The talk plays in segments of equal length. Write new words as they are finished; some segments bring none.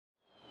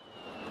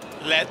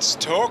Let's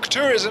talk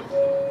tourism.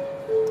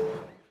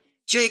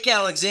 Jake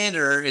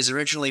Alexander is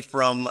originally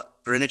from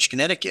Greenwich,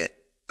 Connecticut,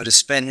 but has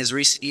spent his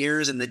recent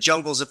years in the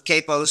jungles of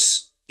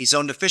Capos. He's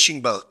owned a fishing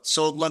boat,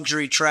 sold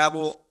luxury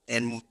travel,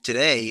 and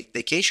today,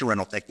 vacation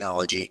rental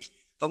technology.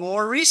 But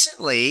more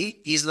recently,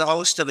 he's the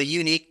host of a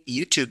unique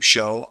YouTube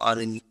show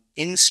on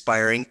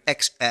inspiring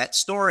expat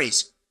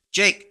stories.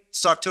 Jake,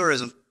 let's talk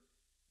tourism.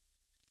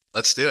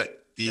 Let's do it.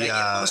 Did I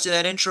get most of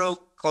that intro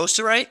close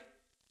to right?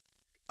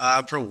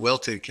 I'm from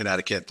Wilton,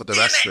 Connecticut, but the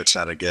rest of it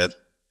sounded good.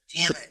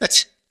 Damn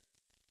it.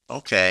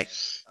 Okay.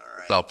 All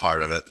right. It's all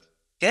part of it.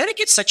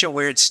 Connecticut's such a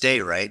weird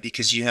state, right?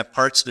 Because you have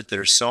parts of it that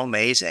are so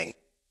amazing,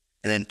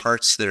 and then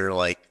parts that are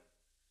like,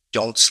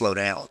 don't slow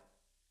down.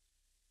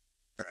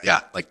 Right? Yeah,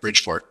 like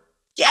Bridgeport.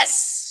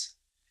 Yes!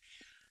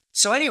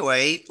 So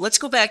anyway, let's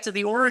go back to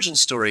the origin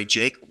story,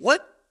 Jake.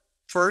 What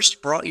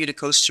first brought you to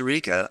Costa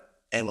Rica,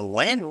 and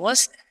when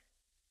was that?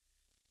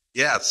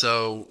 Yeah,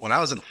 so when I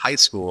was in high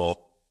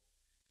school,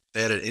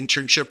 they had an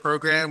internship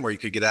program where you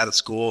could get out of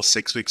school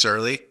 6 weeks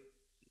early.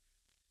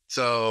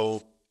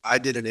 So I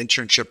did an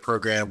internship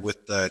program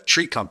with the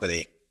tree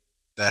company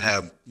that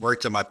had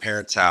worked at my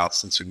parents' house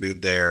since we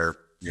moved there,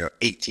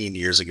 18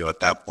 years ago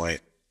at that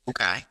point.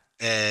 Okay.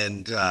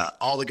 And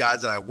all the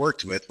guys that I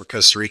worked with were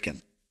Costa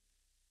Rican.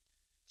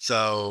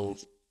 So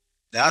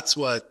that's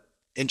what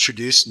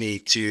introduced me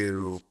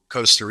to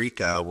Costa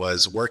Rica,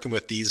 was working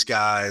with these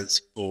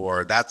guys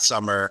for that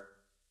summer.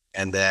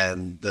 And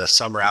then the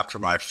summer after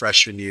my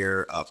freshman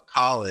year of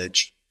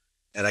college.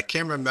 And I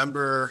can't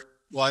remember,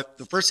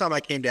 the first time I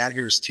came down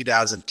here was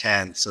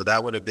 2010. So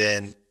that would have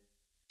been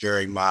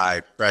during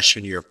my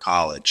freshman year of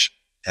college.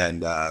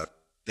 And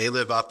they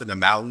live up in the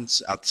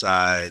mountains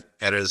outside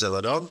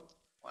Halloran.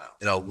 Wow.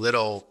 In a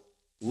little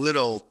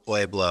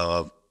pueblo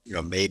of,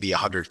 maybe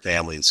 100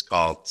 families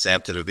called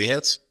Santa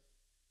Lubias.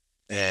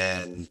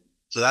 And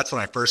so that's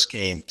when I first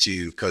came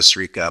to Costa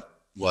Rica,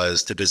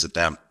 was to visit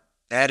them.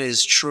 That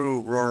is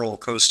true rural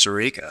Costa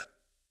Rica.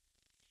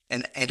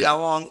 And how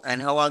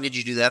long did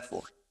you do that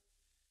for?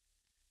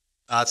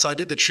 So I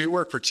did the tree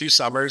work for 2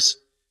 summers,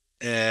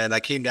 and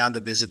I came down to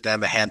visit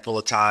them a handful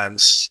of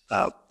times.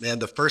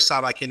 And the first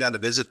time I came down to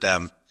visit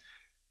them,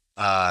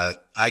 I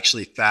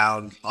actually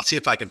found, I'll see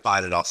if I can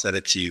find it, I'll send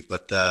it to you,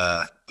 but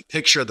a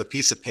picture of the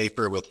piece of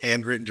paper with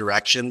handwritten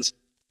directions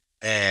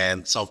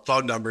and some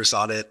phone numbers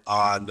on it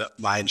on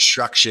my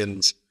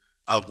instructions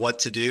of what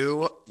to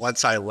do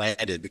once I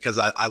landed, because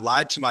I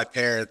lied to my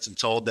parents and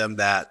told them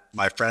that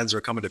my friends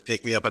were coming to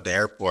pick me up at the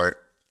airport.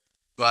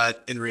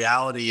 But in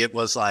reality, it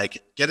was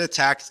like, get a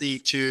taxi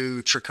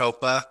to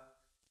Tricopa,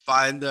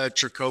 find the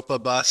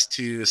Tricopa bus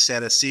to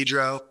San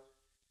Isidro,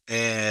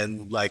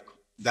 and like,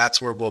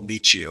 that's where we'll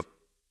meet you.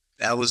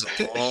 That was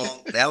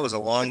a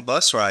long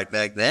bus ride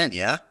back then,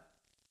 yeah?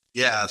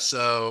 Yeah,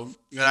 so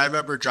I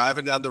remember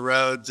driving down the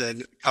roads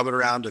and coming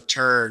around a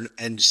turn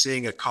and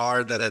seeing a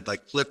car that had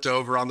like flipped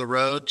over on the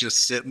road,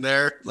 just sitting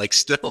there, like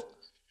still.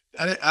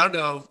 I don't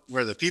know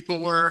where the people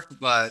were,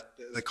 but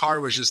the car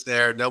was just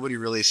there. Nobody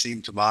really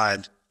seemed to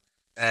mind.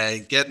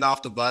 And getting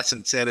off the bus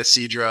in San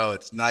Isidro,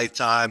 it's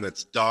nighttime,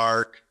 it's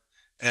dark,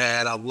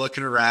 and I'm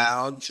looking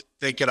around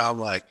thinking, I'm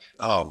like,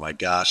 oh my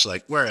gosh,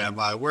 like, where am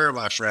I? Where are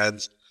my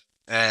friends?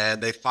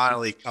 And they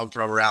finally come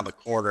from around the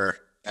corner.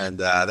 And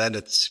then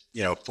it's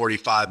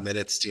 45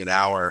 minutes to an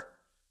hour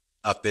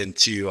up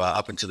into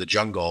the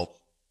jungle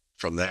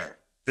from there.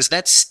 Because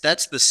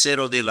that's the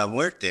Cerro de la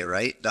Muerte,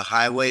 right? The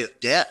highway of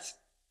death.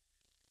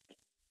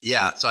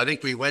 Yeah. So I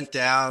think we went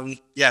down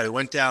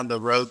the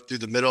road through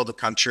the middle of the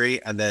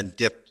country and then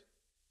dipped.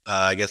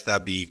 I guess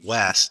that'd be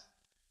west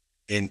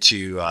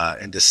into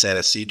San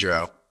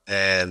Isidro.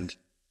 And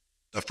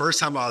the first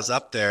time I was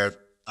up there,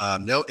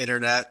 no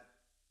internet,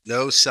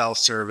 no cell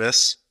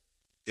service.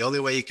 The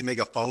only way you can make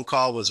a phone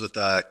call was with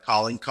a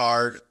calling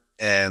card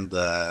and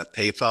the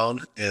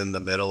payphone in the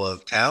middle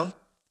of town.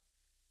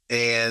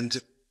 And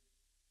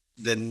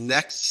the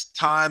next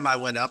time I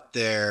went up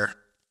there,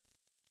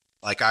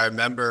 like, I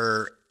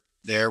remember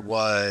there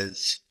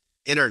was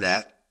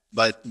internet,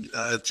 but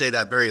I'd say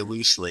that very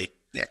loosely.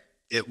 Yeah.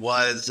 It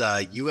was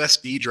a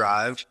USB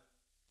drive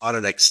on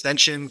an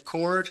extension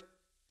cord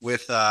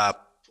with a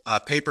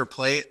paper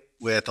plate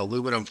with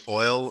aluminum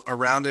foil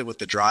around it with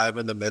the drive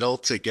in the middle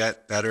to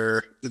get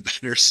better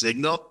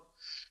signal.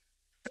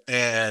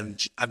 And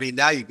I mean,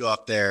 now you go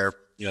up there,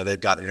 they've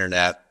got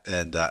internet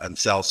and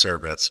cell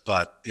service,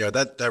 but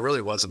that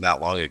really wasn't that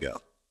long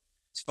ago.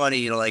 It's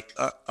funny, like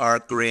our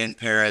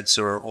grandparents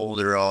or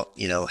older,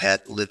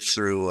 had lived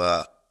through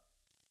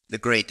the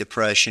Great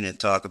Depression and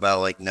talk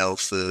about like no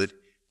food.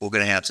 We're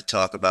going to have to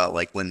talk about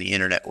like when the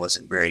internet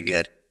wasn't very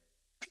good.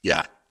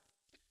 Yeah.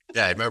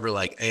 Yeah. I remember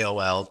like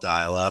AOL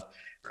dial up.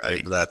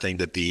 Right. That thing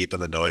to beep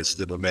and the noises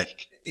it would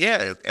make.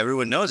 Yeah,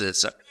 everyone knows it.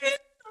 So.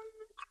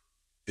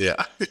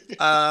 Yeah.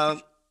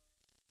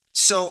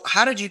 So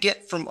how did you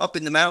get from up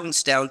in the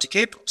mountains down to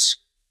Capos?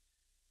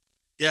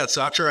 Yeah,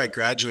 so after I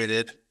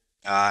graduated,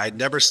 I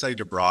never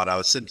studied abroad. I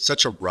was in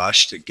such a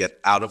rush to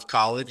get out of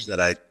college that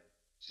I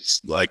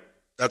just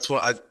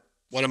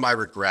one of my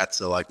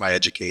regrets of like my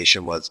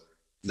education was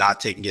not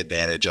taking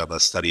advantage of a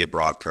study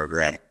abroad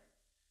program.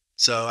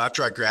 So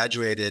after I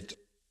graduated,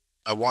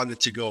 I wanted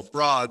to go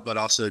abroad, but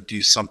also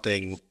do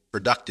something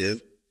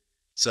productive.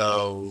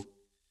 So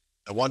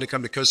I wanted to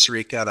come to Costa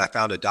Rica, and I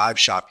found a dive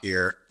shop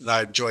here, and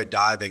I enjoyed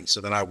diving.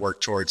 So then I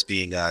worked towards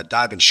being a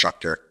dive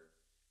instructor.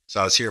 So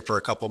I was here for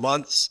a couple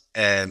months,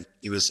 and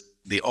it was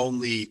the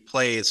only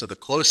place, or the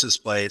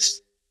closest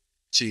place,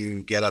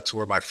 to get up to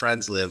where my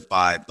friends live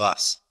by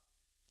bus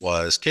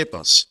was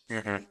Capos.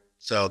 Mm-hmm.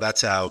 So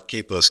that's how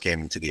Capos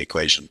came into the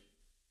equation.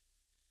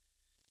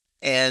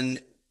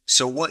 And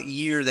so what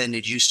year then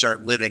did you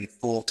start living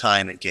full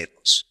time in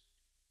Capos?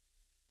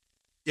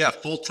 Yeah,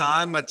 full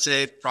time, I'd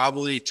say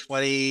probably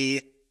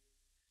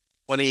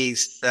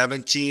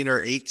 2017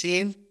 or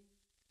 18.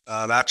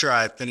 After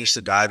I finished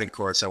the diving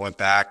course, I went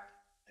back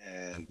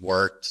and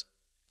worked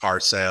car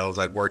sales.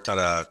 I'd worked on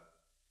a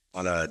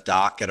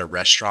dock at a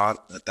restaurant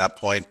at that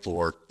point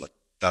for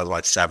that was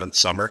my 7th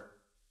summer.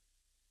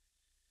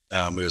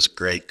 It was a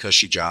great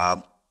cushy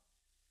job,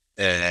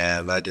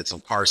 and I did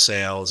some car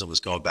sales and was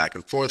going back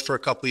and forth for a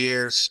couple of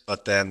years.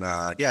 But then,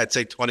 I'd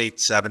say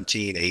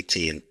 2017,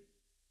 18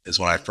 is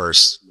when I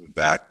first moved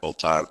back full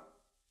time.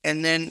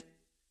 And then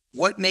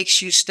what makes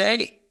you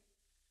stay?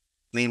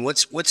 I mean,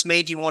 what's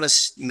made you want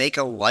to make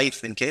a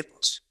life in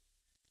Capos?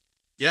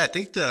 Yeah, I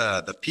think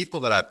the people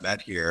that I've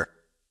met here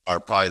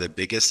are probably the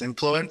biggest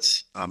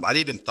influence. I'd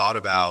even thought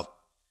about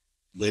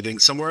living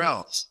somewhere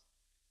else.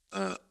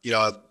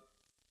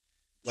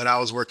 When I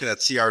was working at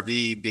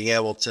CRV, being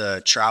able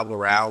to travel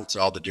around to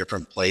all the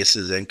different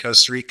places in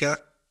Costa Rica,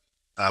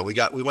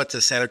 we went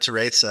to Santa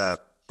Teresa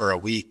for a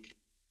week,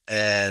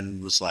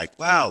 and was like,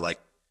 wow, like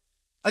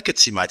I could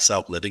see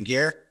myself living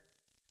here.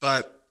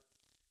 But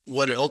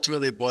what it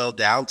ultimately boiled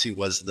down to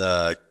was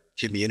the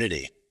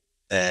community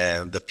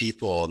and the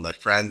people and the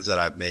friends that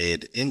I've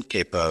made in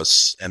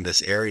Capos and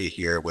this area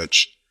here,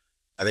 which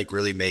I think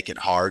really make it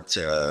hard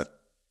to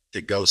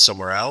go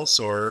somewhere else,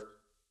 or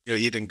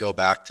even go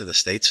back to the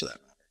States for that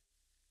matter.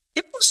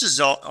 Capos has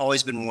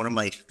always been one of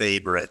my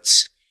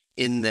favorites.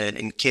 In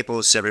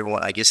Capos,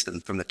 everyone, I guess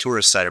from the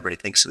tourist side,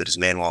 everybody thinks of it as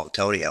Manuel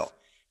Antonio.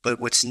 But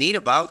what's neat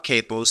about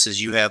Capos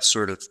is you have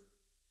sort of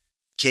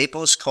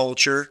Capos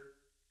culture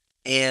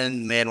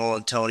and Manuel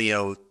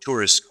Antonio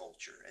tourist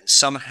culture. And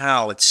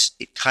somehow it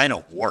kind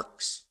of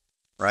works,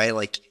 right?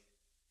 Like,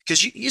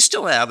 because you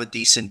still have a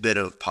decent bit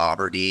of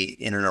poverty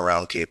in and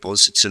around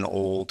Capos. It's an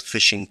old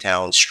fishing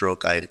town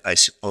stroke, I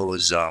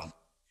suppose,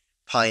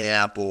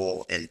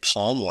 pineapple and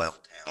palm oil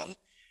town,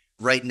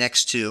 right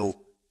next to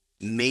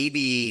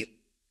maybe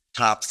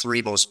top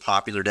 3 most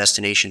popular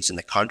destinations in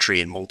the country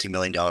in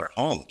multi-million-dollar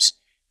homes.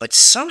 But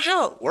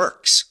somehow it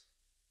works.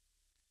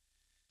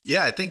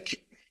 Yeah, I think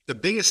the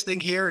biggest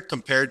thing here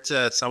compared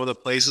to some of the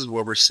places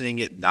where we're seeing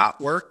it not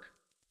work,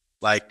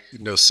 like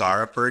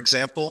Nosara, for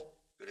example.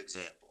 Good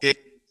example.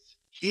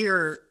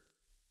 Here,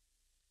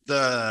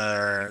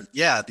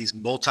 these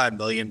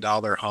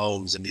multi-million-dollar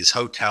homes and these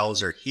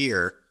hotels are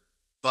here,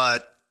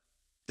 but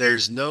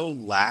there's no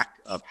lack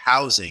of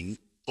housing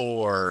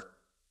for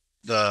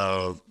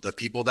the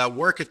people that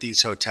work at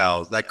these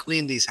hotels, that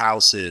clean these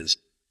houses.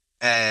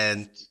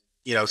 And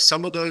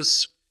some of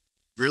those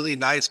really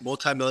nice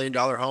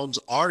multi-million-dollar homes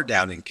are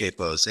down in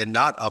Capos and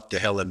not up the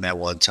hill in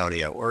Manuel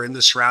Antonio or in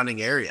the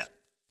surrounding area.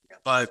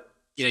 But,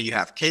 you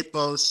have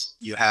Capos,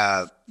 you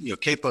have,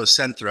 Capos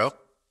Centro,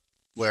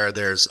 where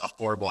there's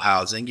affordable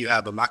housing. You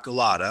have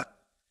Immaculata,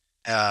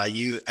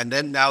 and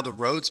then now the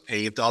road's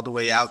paved all the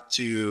way out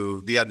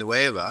to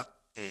Villanueva,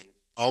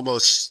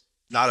 almost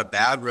not a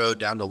bad road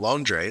down to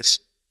Londres.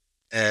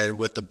 And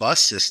with the bus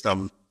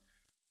system,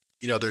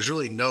 there's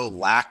really no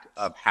lack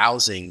of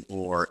housing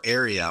or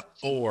area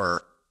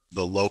for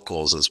the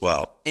locals as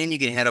well. And you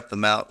can head up the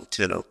mountain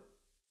too,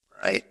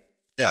 right?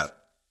 Yeah.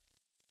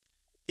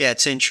 Yeah,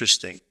 it's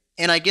interesting.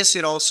 And I guess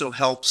it also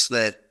helps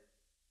that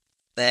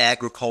the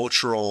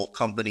agricultural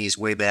companies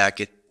way back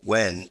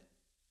when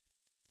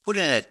put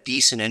in a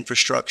decent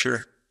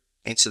infrastructure.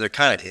 And so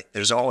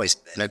there's always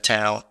been a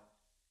town.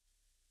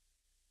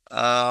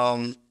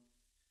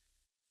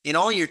 In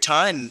all your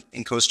time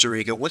in Costa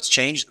Rica, what's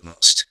changed the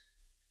most?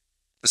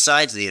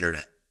 Besides the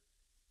internet.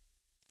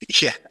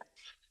 Yeah.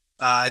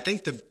 I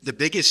think the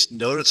biggest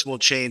noticeable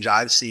change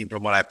I've seen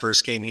from when I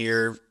first came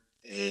here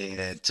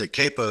to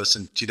Capos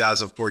in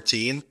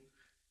 2014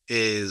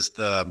 is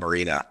the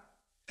marina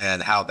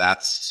and how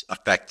that's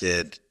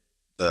affected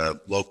the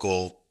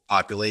local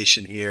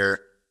population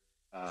here.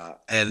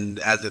 And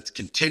as it's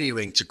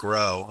continuing to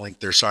grow, I think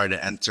they're starting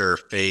to enter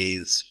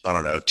phase,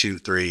 2,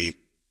 3,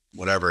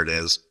 whatever it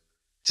is,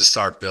 to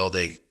start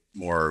building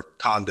more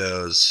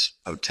condos,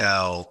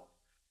 hotel,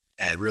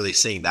 and really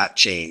seeing that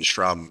change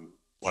from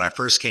when I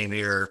first came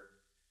here.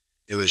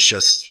 It was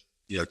just,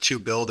 2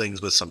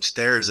 buildings with some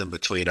stairs in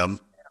between them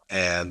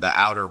and the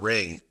outer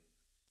ring.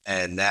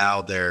 And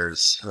now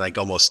there's like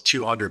almost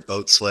 200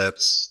 boat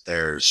slips.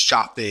 There's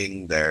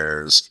shopping,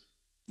 there's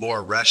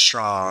more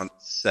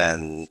restaurants,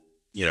 and,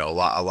 a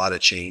lot of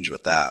change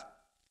with that.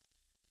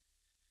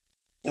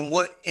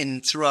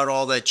 And throughout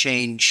all that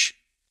change,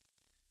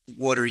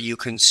 what are you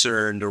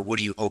concerned, or what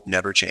do you hope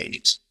never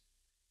changes?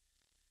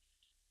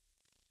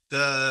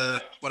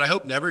 What I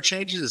hope never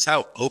changes is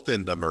how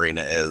open the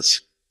marina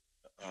is,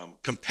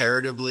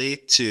 comparatively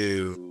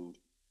to,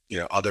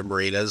 other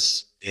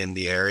marinas in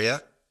the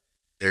area.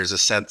 There's a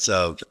sense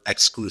of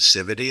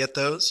exclusivity at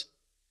those.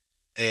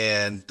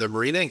 And the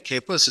marina in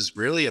Capos is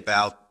really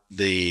about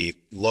the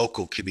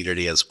local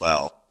community as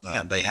well.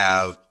 They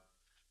have,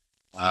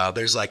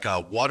 there's like a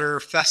water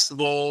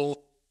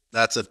festival.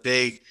 That's a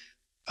big,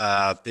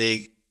 I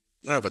don't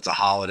know if it's a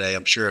holiday.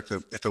 I'm sure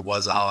if it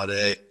was a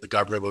holiday, the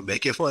government would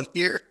make it one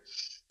here.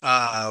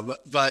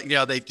 But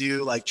they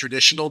do like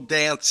traditional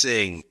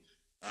dancing.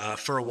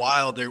 For a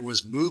while, there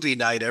was movie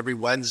night every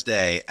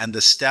Wednesday, and the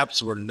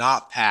steps were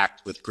not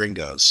packed with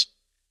gringos.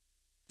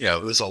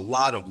 It was a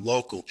lot of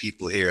local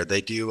people here.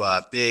 They do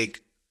a big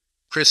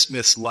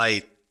Christmas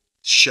light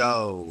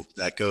show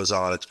that goes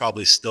on. It's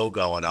probably still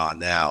going on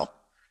now,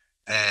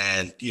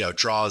 and,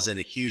 draws in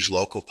a huge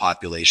local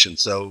population.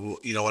 So,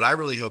 what I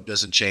really hope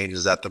doesn't change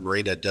is that the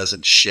marina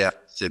doesn't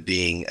shift to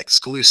being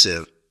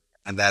exclusive,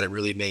 and that it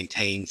really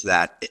maintains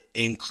that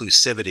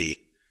inclusivity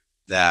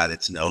that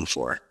it's known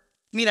for.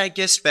 I mean, I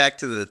guess back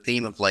to the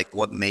theme of like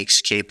what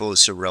makes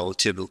Capos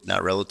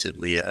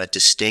a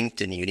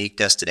distinct and unique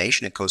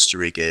destination in Costa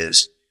Rica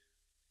is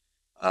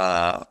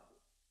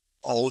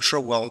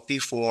ultra wealthy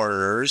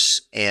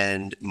foreigners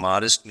and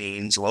modest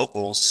means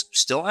locals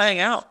still hang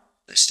out.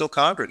 They still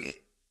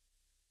congregate.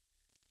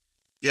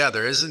 Yeah,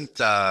 there isn't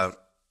a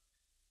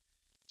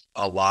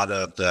lot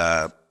of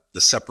the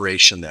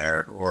separation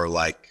there, or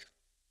like,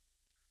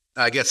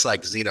 I guess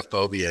like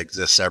xenophobia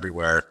exists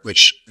everywhere,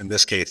 which in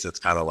this case, it's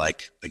kind of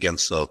like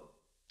against the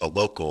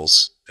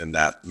locals in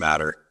that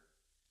matter.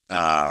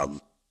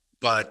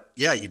 But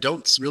yeah, you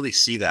don't really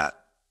see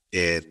that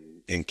in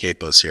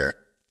Capos here.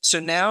 So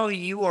now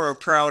you are a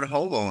proud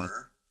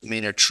homeowner. I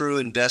mean, a true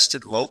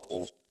invested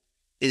local.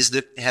 Is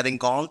that having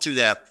gone through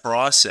that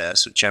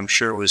process, which I'm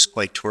sure was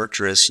quite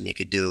torturous and you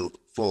could do a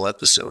full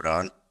episode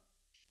on,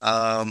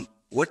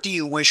 what do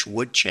you wish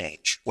would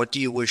change? What do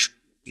you wish,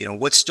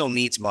 what still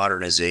needs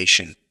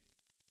modernization?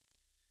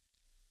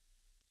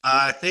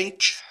 I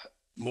think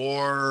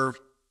more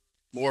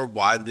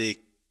widely,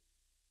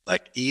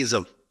 like ease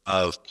of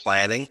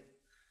planning.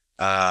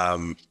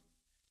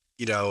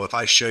 If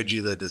I showed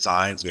you the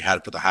designs we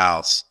had for the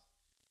house,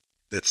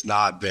 it's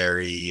not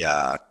very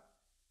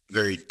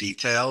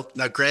detailed.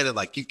 Now, granted,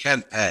 like you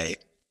can pay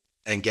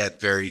and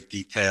get very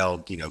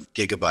detailed,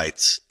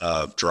 gigabytes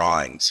of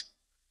drawings,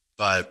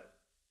 but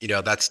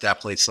that's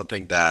definitely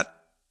something that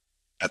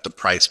at the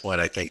price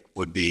point I think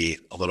would be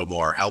a little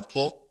more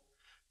helpful.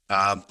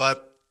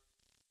 But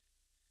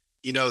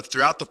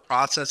throughout the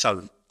process, I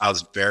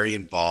was very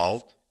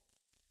involved,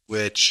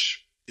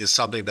 which is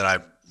something that I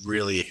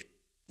really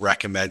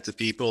recommend to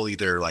people,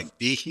 either like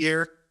be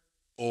here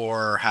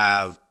or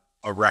have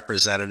a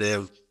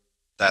representative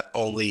that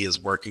only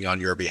is working on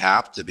your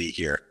behalf to be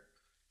here.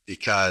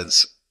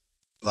 Because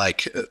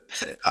like,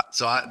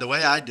 the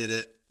way I did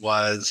it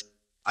was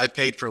I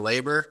paid for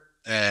labor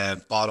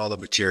and bought all the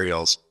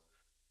materials,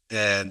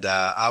 and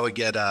I would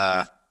get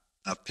a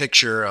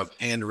picture of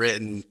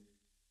handwritten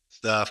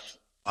stuff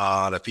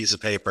on a piece of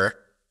paper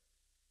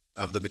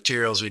of the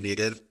materials we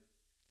needed.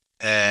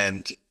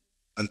 And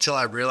until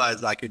I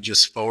realized I could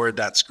just forward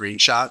that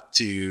screenshot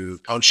to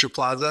Concha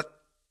Plaza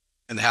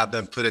and have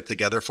them put it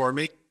together for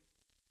me,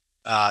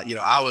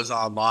 I was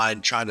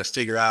online trying to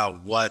figure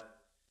out what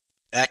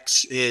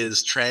X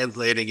is,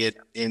 translating it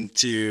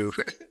into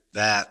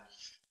that.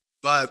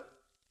 But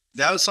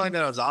that was something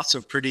that was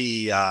also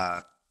pretty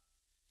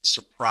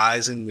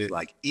surprisingly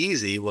like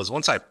easy. Was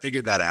once I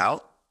figured that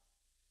out,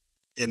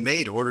 it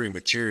made ordering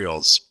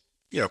materials,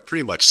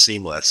 pretty much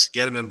seamless.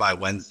 Get them in by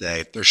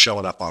Wednesday, they're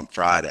showing up on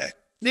Friday.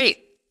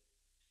 Neat.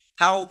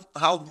 How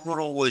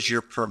brutal was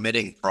your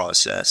permitting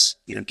process?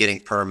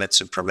 Getting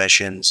permits and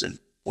permissions and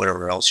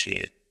whatever else you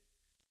needed.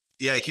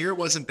 Yeah, here it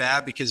wasn't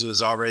bad because it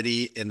was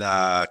already in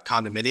a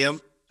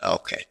condominium.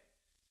 Okay.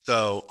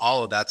 So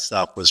all of that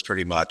stuff was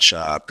pretty much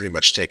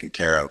taken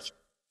care of.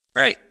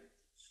 Right.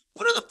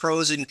 What are the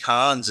pros and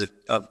cons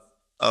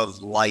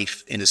of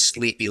life in a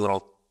sleepy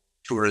little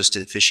tourist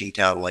and fishing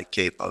town like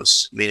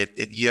Capos? I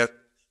mean,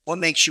 what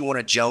makes you want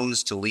to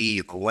Jones to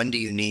leave, or when do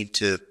you need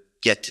to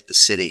get to the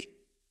city?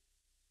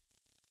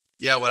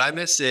 Yeah, what I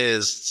miss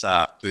is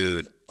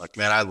food. Like,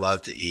 man, I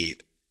love to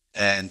eat.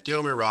 And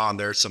don't get me wrong,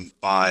 there's some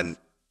fun,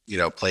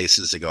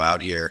 places to go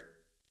out here.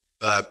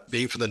 But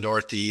being from the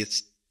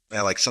Northeast,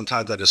 man, like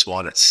sometimes I just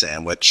want a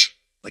sandwich.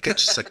 Like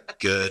it's just a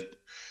good,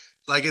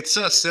 like it's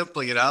so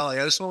simple, like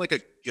I just want like a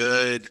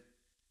good,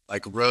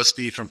 like roast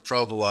beef from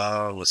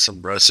provolone with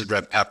some roasted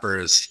red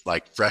peppers,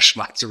 like fresh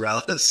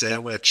mozzarella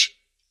sandwich.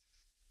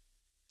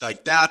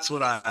 Like that's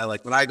what I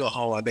like. When I go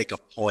home, I make a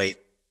point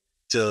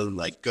to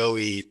like go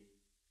eat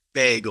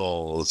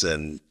bagels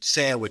and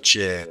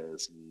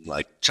sandwiches,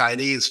 like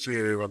Chinese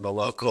food from the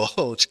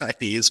local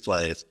Chinese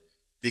place.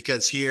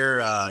 Because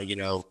here,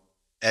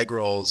 egg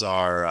rolls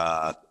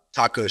are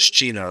tacos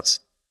chinos,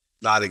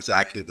 not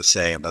exactly the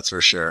same, that's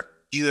for sure.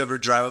 Do you ever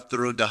drive up the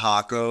road to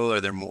Hako?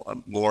 Are there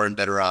more and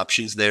better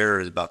options there, or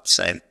is it about the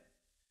same?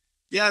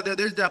 Yeah,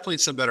 there's definitely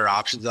some better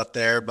options up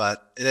there,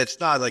 but it's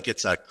not like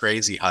it's a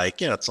crazy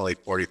hike. It's only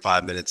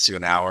 45 minutes to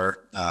an hour.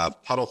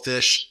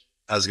 Puddlefish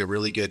has a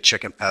really good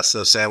chicken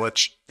pesto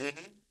sandwich. Mm-hmm.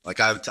 Like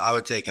I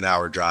would take an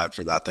hour drive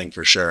for that thing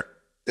for sure.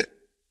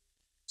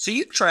 So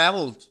you've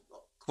traveled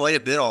quite a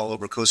bit all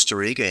over Costa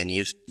Rica, and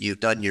you've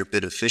done your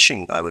bit of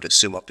fishing, I would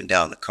assume, up and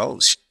down the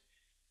coast.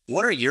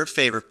 What are your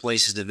favorite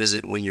places to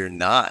visit when you're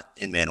not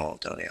in Manuel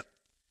Antonio?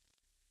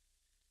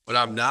 When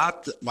I'm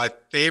not, my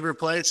favorite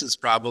place is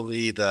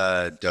probably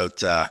the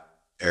Dota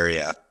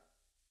area.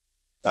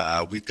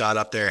 We've gone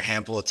up there a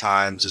handful of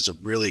times. There's a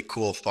really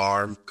cool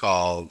farm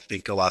called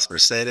Finca Las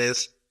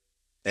Mercedes,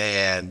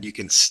 and you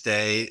can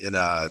stay in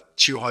a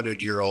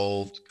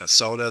 200-year-old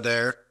casona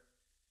there,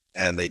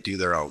 and they do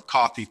their own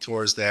coffee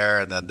tours there.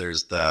 And then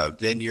there's the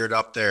vineyard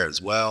up there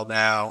as well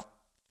now.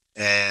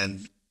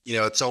 And,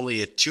 it's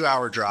only a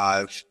 2-hour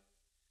drive,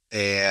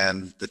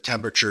 and the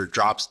temperature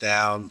drops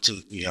down to,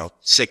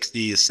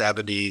 60s,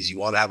 70s. You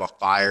want to have a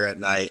fire at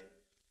night.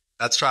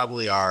 That's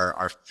probably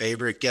our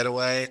favorite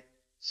getaway.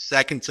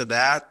 Second to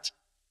that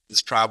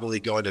is probably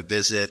going to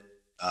visit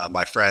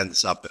my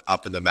friends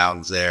up in the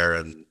mountains there,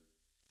 and,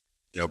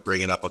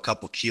 bringing up a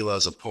couple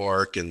kilos of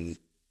pork and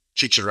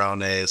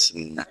chicharrones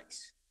and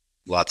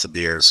lots of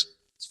beers.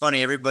 It's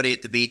funny. Everybody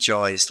at the beach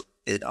always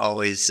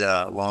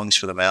longs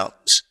for the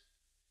mountains.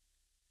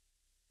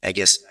 I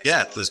guess.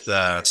 Yeah,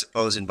 I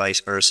suppose, and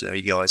vice versa.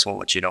 You always want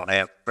what you don't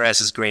have. Grass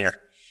is greener.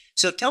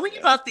 So tell me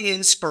about the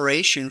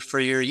inspiration for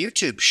your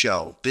YouTube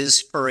show,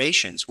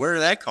 Bizpirations. Where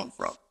did that come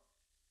from?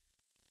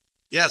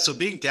 Yeah, so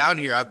being down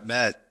here, I've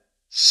met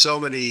so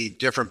many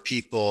different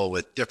people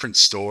with different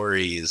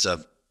stories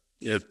of,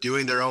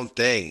 doing their own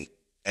thing.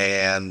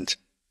 And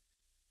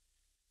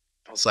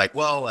I was like,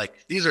 well,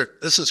 like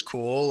this is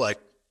cool. Like,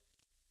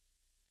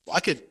 I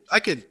could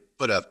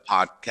put a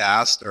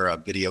podcast or a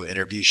video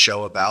interview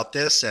show about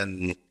this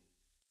and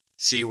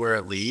see where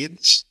it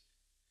leads.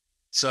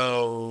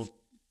 So,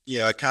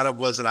 it kind of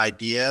was an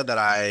idea that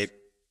I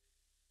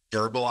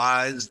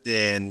verbalized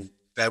in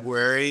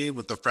February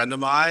with a friend of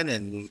mine,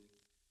 and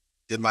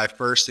did my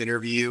first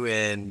interview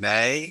in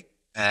May.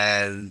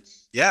 And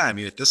yeah,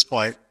 at this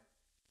point,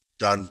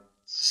 done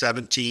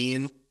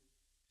 17,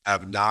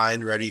 have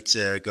 9 ready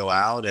to go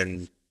out.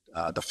 And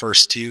the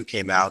first 2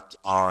 came out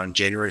on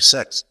January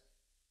 6th.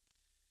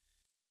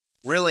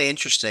 Really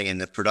interesting, and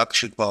the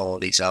production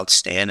quality is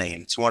outstanding.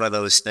 And it's one of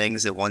those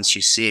things that once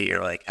you see it,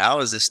 you're like,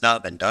 how has this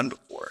not been done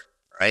before?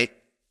 Right?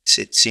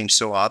 It seems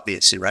so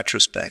obvious in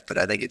retrospect, but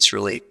I think it's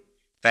really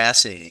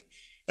fascinating.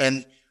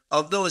 And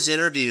of those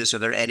interviews, are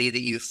there any that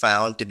you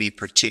found to be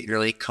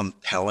particularly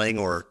compelling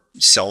or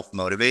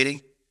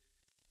self-motivating?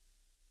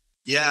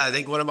 Yeah, I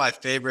think one of my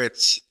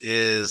favorites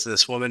is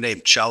this woman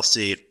named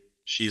Chelsea.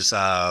 She has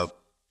a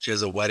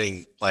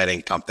wedding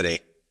planning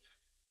company,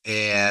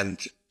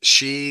 and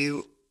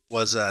she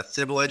was a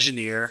civil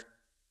engineer,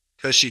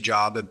 cushy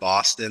job in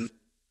Boston,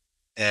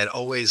 and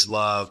always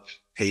loved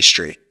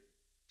pastry.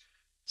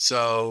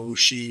 So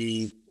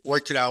she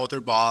worked it out with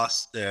her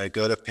boss to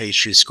go to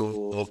pastry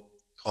school,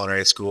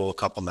 culinary school, a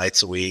couple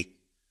nights a week,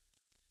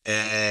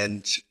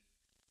 and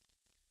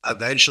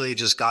eventually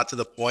just got to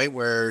the point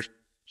where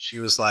she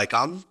was like,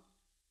 I'm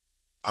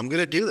going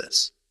to do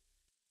this.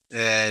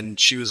 And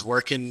she was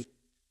working,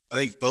 I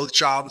think, both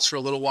jobs for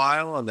a little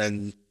while, and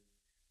then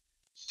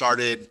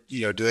started,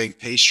 doing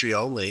pastry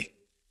only.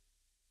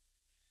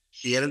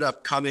 She ended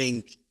up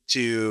coming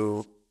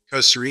to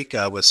Costa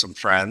Rica with some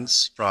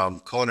friends from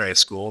culinary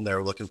school, and they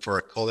were looking for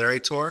a culinary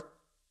tour,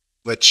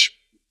 which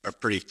are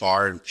pretty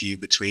far and few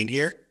between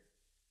here.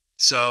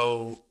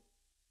 So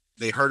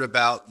they heard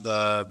about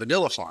the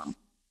vanilla farm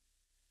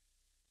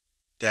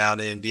down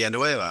in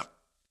Villanueva.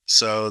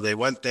 So they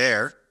went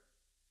there,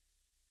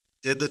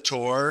 did the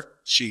tour.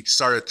 She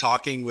started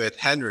talking with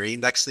Henry.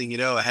 Next thing you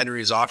know,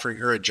 Henry's offering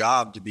her a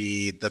job to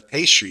be the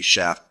pastry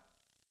chef.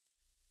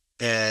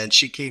 And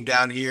she came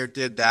down here,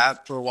 did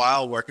that for a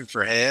while, working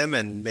for him,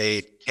 and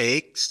made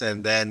cakes,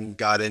 and then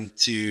got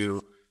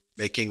into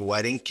making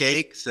wedding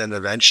cakes. And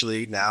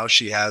eventually now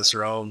she has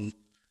her own,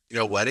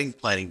 wedding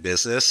planning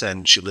business,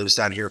 and she lives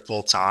down here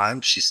full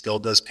time. She still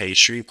does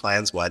pastry,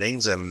 plans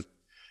weddings. And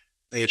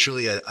I think it's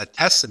really a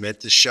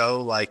testament to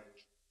show, like,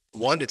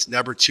 one, it's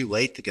never too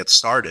late to get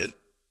started,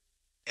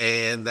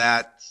 and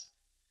that,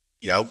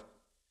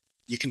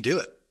 you can do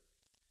it.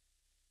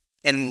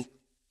 And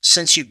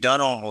since you've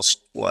done almost,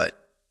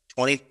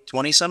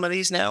 20 some of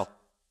these now?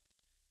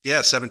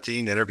 Yeah,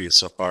 17 interviews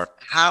so far.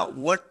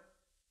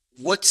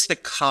 What's the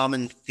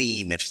common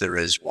theme, if there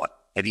is one?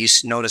 Have you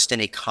noticed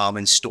any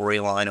common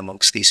storyline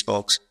amongst these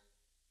folks?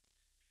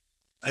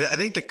 I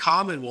think the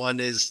common one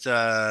is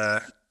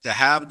to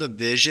have the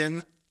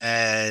vision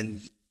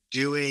and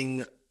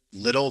doing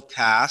little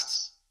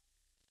tasks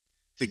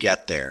to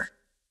get there.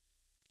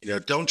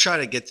 Don't try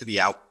to get to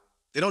the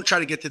They don't try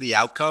to get to the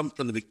outcome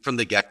from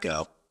the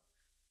get-go.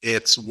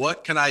 It's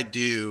what can I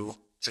do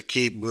to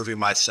keep moving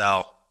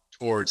myself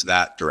towards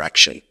that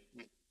direction?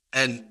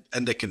 and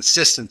the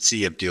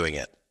consistency of doing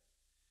it.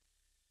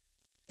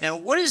 Now,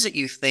 what is it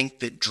you think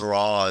that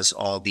draws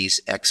all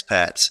these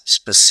expats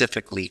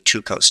specifically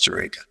to Costa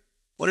Rica?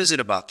 What is it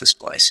about this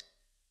place?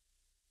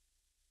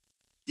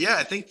 Yeah,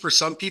 I think for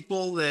some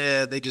people,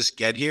 they just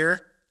get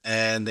here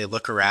and they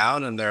look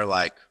around and they're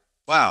like,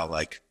 wow,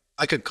 like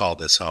I could call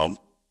this home.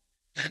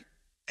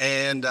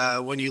 And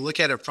when you look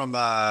at it from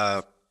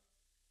like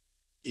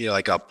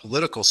a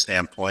political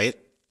standpoint,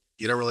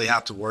 you don't really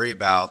have to worry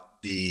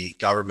about the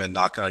government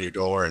knocking on your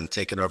door and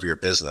taking over your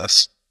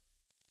business.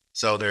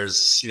 So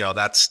there's,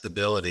 that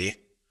stability,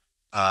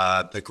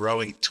 the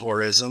growing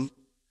tourism.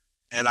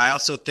 And I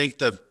also think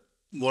that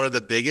one of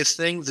the biggest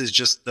things is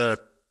just the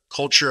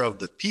culture of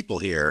the people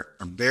here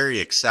are very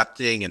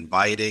accepting,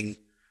 inviting.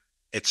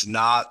 It's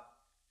not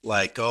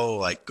like, oh,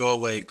 like go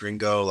away,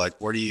 gringo. Like,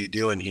 what are you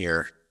doing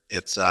here?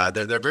 It's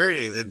they're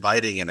very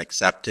inviting and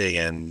accepting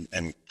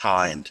and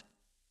kind.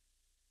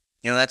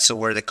 That's the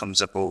word that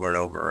comes up over and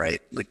over,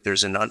 right? Like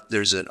there's an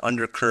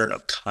undercurrent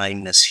of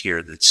kindness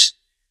here that's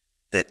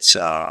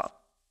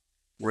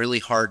really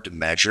hard to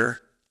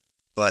measure,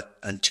 but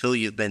until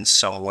you've been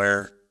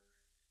somewhere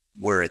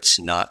where it's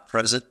not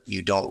present,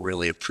 you don't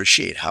really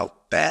appreciate how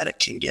bad it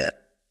can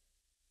get.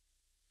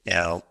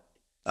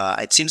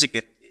 It seems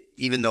like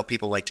even though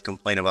people like to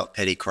complain about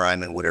petty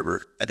crime and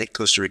whatever, I think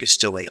Costa Rica is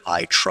still a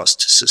high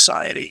trust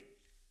society.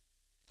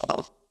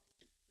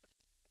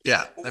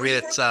 Yeah, I mean,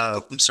 it's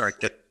I'm sorry.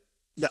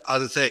 the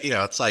other thing,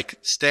 it's like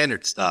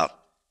standard stuff.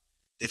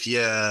 If you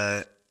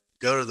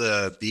go to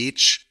the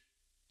beach,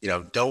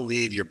 don't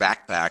leave your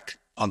backpack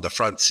on the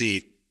front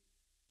seat,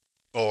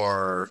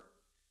 or,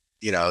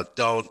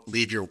 don't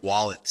leave your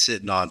wallet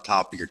sitting on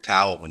top of your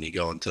towel when you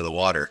go into the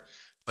water.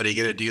 But are you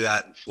going to do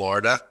that in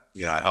Florida?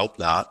 I hope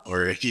not.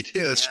 Or if you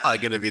do, it's probably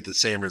going to be the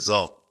same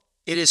result.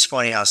 It is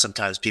funny how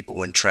sometimes people,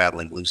 when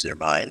traveling, lose their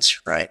minds,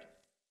 right?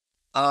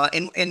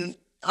 And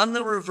on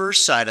the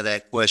reverse side of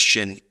that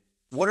question,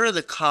 what are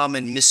the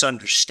common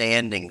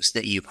misunderstandings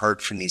that you've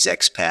heard from these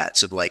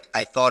expats of like,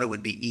 I thought it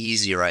would be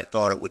easier, I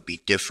thought it would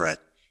be different?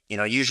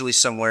 Usually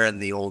somewhere in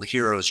the old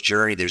hero's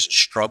journey, there's a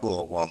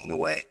struggle along the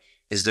way.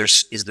 Is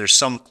there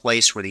some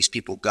place where these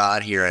people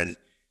got here and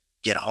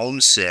get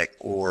homesick,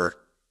 or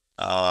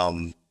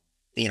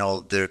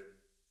they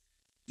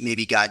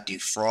maybe got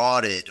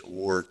defrauded,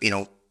 or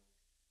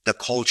the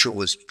culture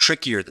was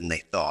trickier than they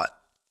thought?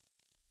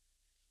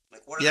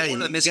 Like, what are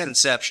the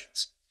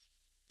misconceptions?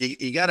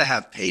 You got to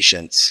have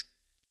patience.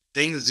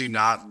 Things do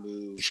not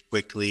move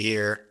quickly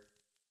here.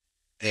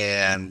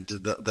 And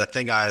the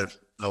thing I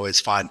always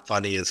find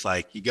funny is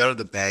like, you go to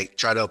the bank,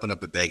 try to open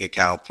up a bank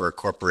account for a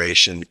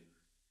corporation.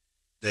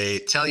 They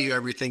tell you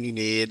everything you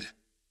need.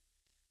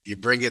 You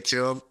bring it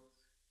to them.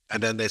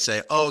 And then they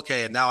say, oh,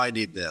 okay, and now I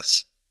need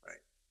this. Right.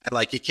 And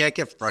like, you can't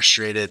get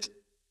frustrated.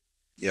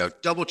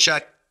 Double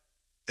check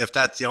if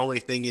that's the only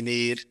thing you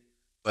need.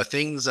 But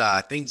things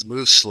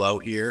move slow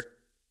here.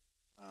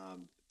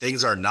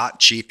 Things are not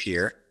cheap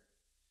here.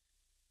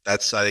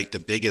 That's, I think, the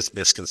biggest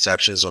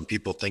misconception is when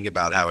people think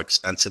about how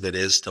expensive it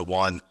is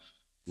to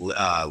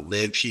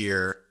live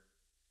here,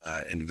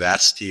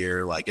 invest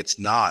here. Like, it's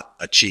not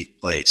a cheap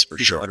place for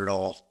sure. Not at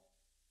all.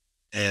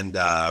 And,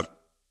 I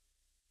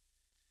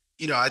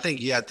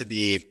think you have to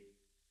be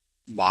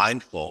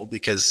mindful,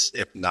 because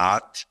if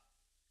not,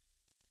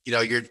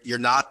 you're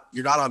not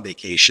on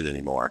vacation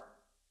anymore.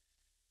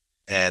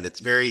 And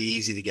it's very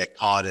easy to get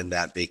caught in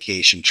that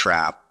vacation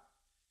trap.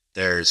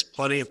 There's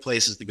plenty of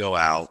places to go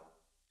out,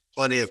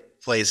 plenty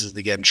of places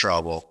to get in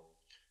trouble.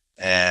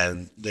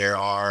 And there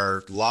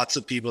are lots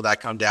of people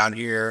that come down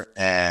here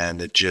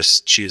and it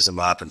just chews them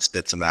up and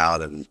spits them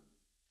out and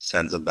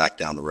sends them back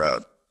down the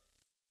road.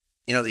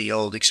 The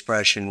old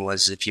expression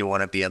was, if you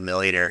want to be a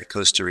millionaire in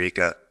Costa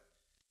Rica,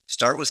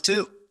 start with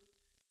 2.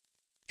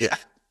 Yeah.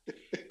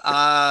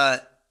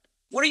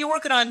 What are you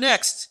working on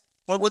next?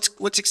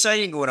 What's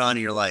exciting going on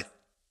in your life?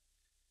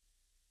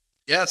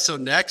 Yeah. So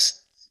next,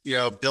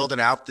 building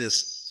out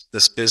this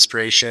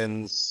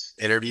Bizpirations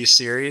interview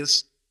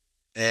series.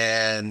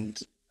 And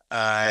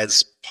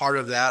as part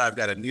of that, I've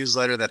got a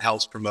newsletter that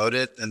helps promote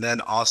it, and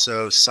then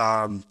also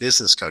some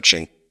business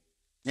coaching.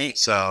 Hey.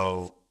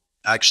 So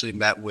I actually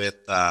met with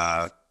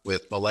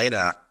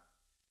Milena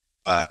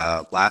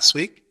last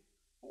week,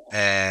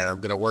 and I'm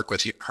going to work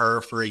with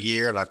her for a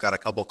year, and I've got a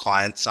couple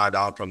clients signed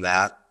on from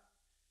that,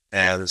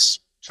 and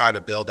just trying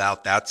to build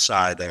out that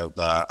side of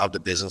the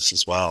business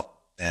as well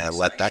and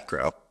let that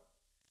grow.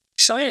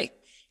 Exciting.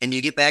 And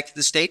you get back to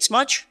the States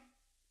much?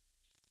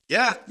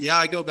 Yeah,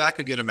 I go back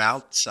a good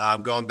amount.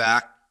 I'm going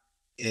back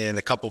in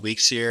a couple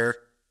weeks here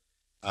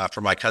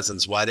for my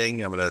cousin's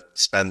wedding. I'm going to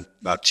spend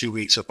about 2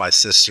 weeks with my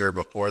sister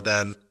before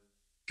then,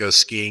 go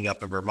skiing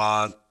up in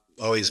Vermont,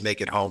 always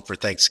make it home for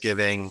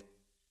Thanksgiving.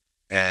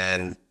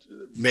 And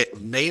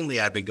mainly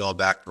I've been going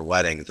back for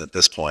weddings at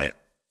this point.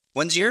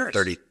 When's yours?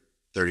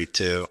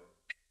 32.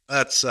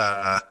 That's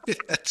a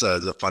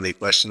funny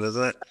question,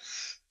 isn't it?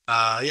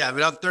 Yeah, I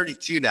mean, I'm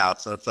 32 now,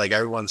 so it's like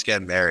everyone's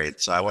getting married.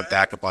 So I went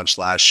back a bunch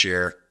last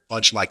year. A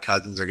bunch of my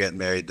cousins are getting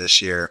married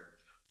this year.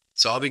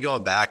 So I'll be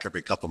going back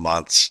every couple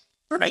months.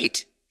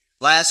 Great.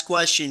 Last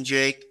question,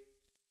 Jake.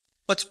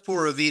 What's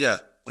Pura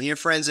Vida? When your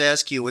friends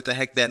ask you what the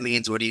heck that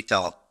means, what do you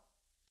tell them?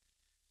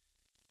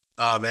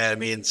 Oh man, it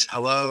means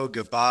hello,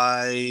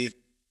 goodbye.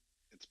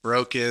 It's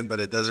broken, but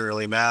it doesn't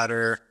really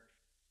matter.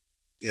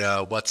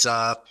 What's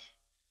up?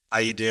 How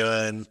you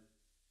doing?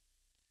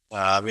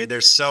 I mean,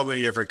 there's so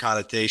many different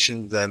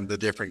connotations and the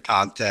different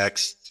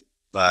contexts,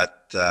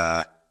 but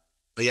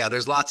yeah,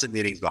 there's lots of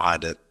meanings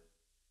behind it.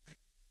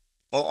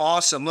 Well,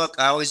 awesome. Look,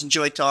 I always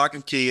enjoy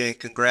talking to you, and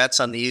congrats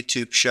on the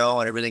YouTube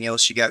show and everything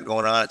else you got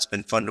going on. It's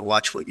been fun to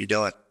watch what you're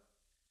doing.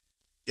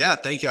 Yeah,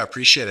 thank you. I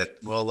appreciate it.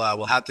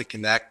 We'll have to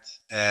connect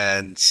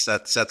and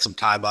set some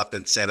time up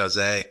in San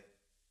Jose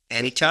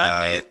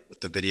Anytime. with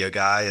the video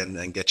guy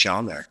and get you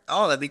on there.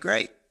 Oh, that'd be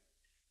great.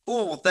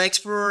 Cool. Well, thanks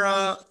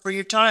for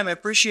your time. I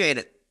appreciate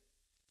it.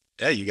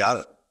 Yeah, you got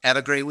it. Have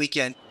a great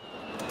weekend.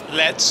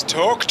 Let's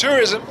talk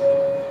tourism.